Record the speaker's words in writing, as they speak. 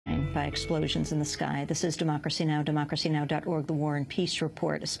by explosions in the sky. This is Democracy Now!, democracynow.org, the War and Peace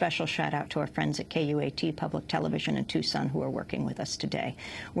Report. A special shout-out to our friends at KUAT Public Television in Tucson who are working with us today.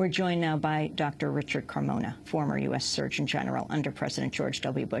 We're joined now by Dr. Richard Carmona, former U.S. Surgeon General under President George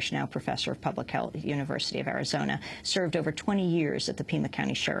W. Bush, now professor of public health at the University of Arizona, served over 20 years at the Pima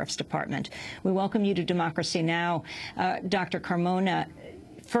County Sheriff's Department. We welcome you to Democracy Now! Dr. Carmona,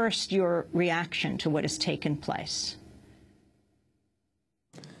 first, your reaction to what has taken place.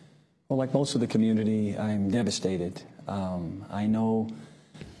 Well, like most of the community, I'm devastated. I know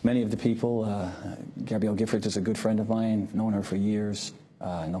many of the people. Gabrielle Gifford is a good friend of mine. I've known her for years.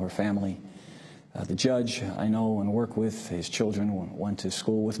 I know her family. The judge I know and work with, his children went to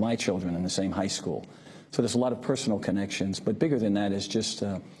school with my children in the same high school. So there's a lot of personal connections. But bigger than that is just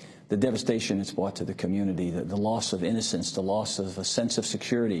the devastation it's brought to the community, the loss of innocence, the loss of a sense of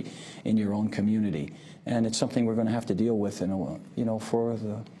security in your own community. And it's something we're going to have to deal with, for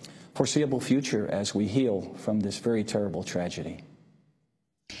the foreseeable future as we heal from this very terrible tragedy.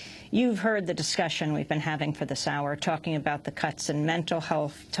 You've heard the discussion we've been having for this hour, talking about the cuts in mental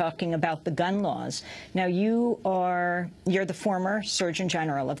health, talking about the gun laws. Now, you're the former Surgeon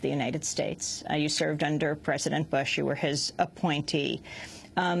General of the United States. You served under President Bush. You were his appointee.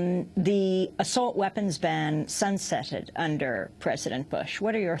 The assault weapons ban sunsetted under President Bush.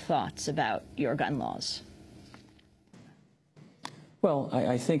 What are your thoughts about your gun laws? Well,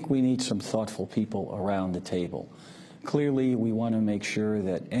 I think we need some thoughtful people around the table. Clearly, we want to make sure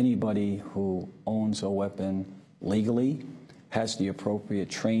that anybody who owns a weapon legally has the appropriate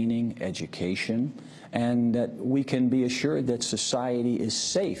training, education, and that we can be assured that society is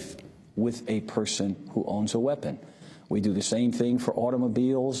safe with a person who owns a weapon. We do the same thing for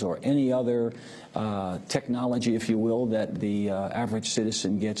automobiles or any other technology, if you will, that the average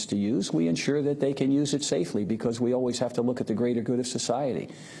citizen gets to use. We ensure that they can use it safely because we always have to look at the greater good of society.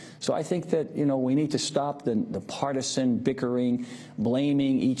 So I think that, we need to stop the partisan bickering,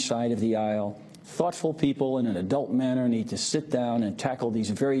 blaming each side of the aisle. Thoughtful people in an adult manner need to sit down and tackle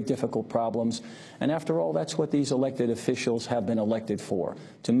these very difficult problems. And after all, that's what these elected officials have been elected for,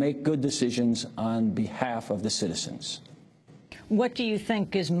 to make good decisions on behalf of the citizens. What do you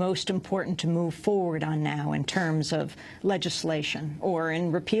think is most important to move forward on now in terms of legislation or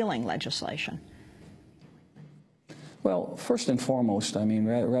in repealing legislation? Well, first and foremost,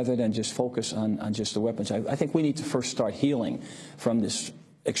 rather than just focus on just the weapons, I think we need to first start healing from this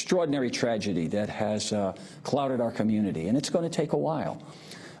extraordinary tragedy that has clouded our community, and it's going to take a while.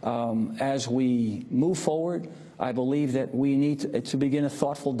 As we move forward, I believe that we need to begin a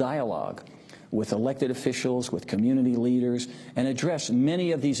thoughtful dialogue with elected officials, with community leaders, and address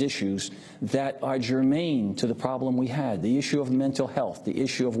many of these issues that are germane to the problem we had. The issue of mental health, the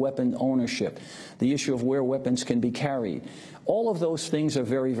issue of weapon ownership, the issue of where weapons can be carried. All of those things are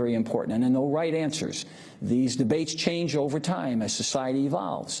very, very important, and there are no right answers. These debates change over time as society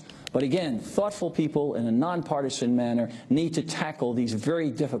evolves. But again, thoughtful people in a nonpartisan manner need to tackle these very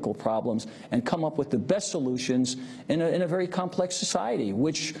difficult problems and come up with the best solutions in a very complex society,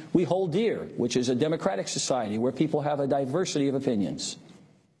 which we hold dear, which is a democratic society where people have a diversity of opinions.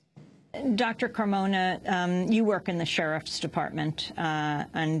 Dr. Carmona, you work in the Sheriff's Department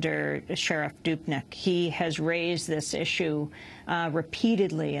under Sheriff Dupnick. He has raised this issue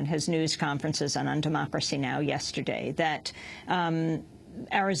repeatedly in his news conferences on Democracy Now! Yesterday, that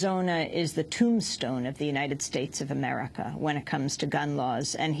Arizona is the tombstone of the United States of America when it comes to gun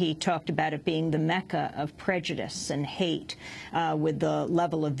laws, and he talked about it being the mecca of prejudice and hate, with the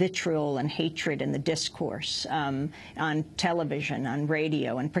level of vitriol and hatred in the discourse on television, on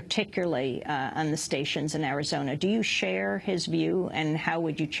radio, and particularly on the stations in Arizona. Do you share his view, and how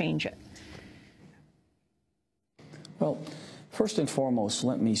would you change it? Well, first and foremost,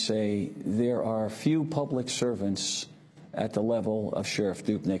 let me say there are few public servants at the level of Sheriff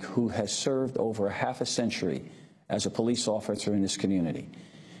Dupnick who has served over half a century as a police officer in this community.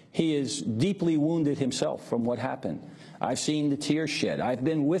 He is deeply wounded himself from what happened. I've seen the tears shed. I've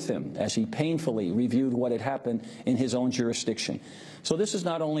been with him as he painfully reviewed what had happened in his own jurisdiction. So this is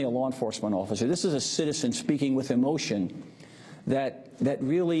not only a law enforcement officer, this is a citizen speaking with emotion that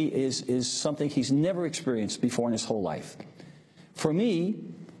really is something he's never experienced before in his whole life. For me,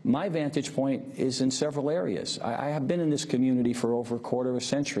 my vantage point is in several areas. I have been in this community for over a quarter of a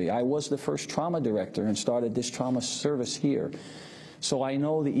century. I was the first trauma director and started this trauma service here. So I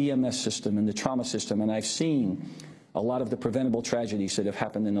know the EMS system and the trauma system, and I've seen a lot of the preventable tragedies that have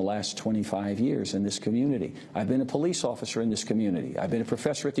happened in the last 25 years in this community. I've been a police officer in this community. I've been a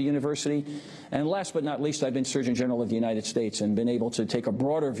professor at the university. And last but not least, I've been Surgeon General of the United States and been able to take a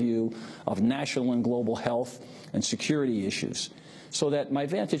broader view of national and global health and security issues. so that my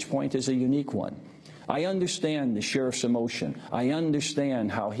vantage point is a unique one. I understand the sheriff's emotion. I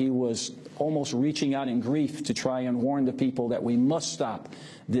understand how he was almost reaching out in grief to try and warn the people that we must stop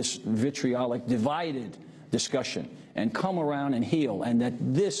this vitriolic, divided discussion and come around and heal, and that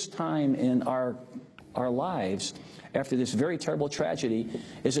this time in our lives, after this very terrible tragedy,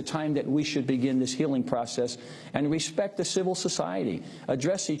 is a time that we should begin this healing process and respect the civil society,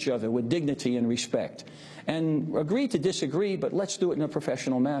 address each other with dignity and respect, and agree to disagree, but let's do it in a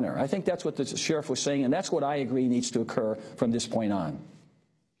professional manner. I think that's what the sheriff was saying, and that's what I agree needs to occur from this point on.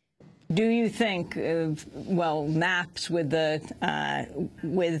 Do you think, well, maps with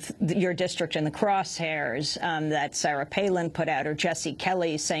your district in the crosshairs that Sarah Palin put out, or Jesse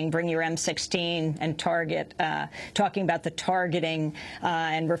Kelly saying bring your M16 and target, talking about the targeting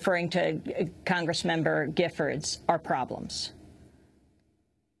and referring to Congressmember Giffords, are problems?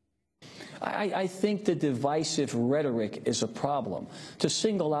 I think the divisive rhetoric is a problem. To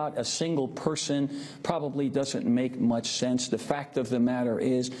single out a single person probably doesn't make much sense. The fact of the matter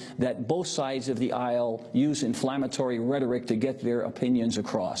is that both sides of the aisle use inflammatory rhetoric to get their opinions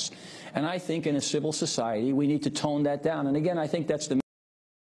across. And I think in a civil society we need to tone that down. And again, I think that's the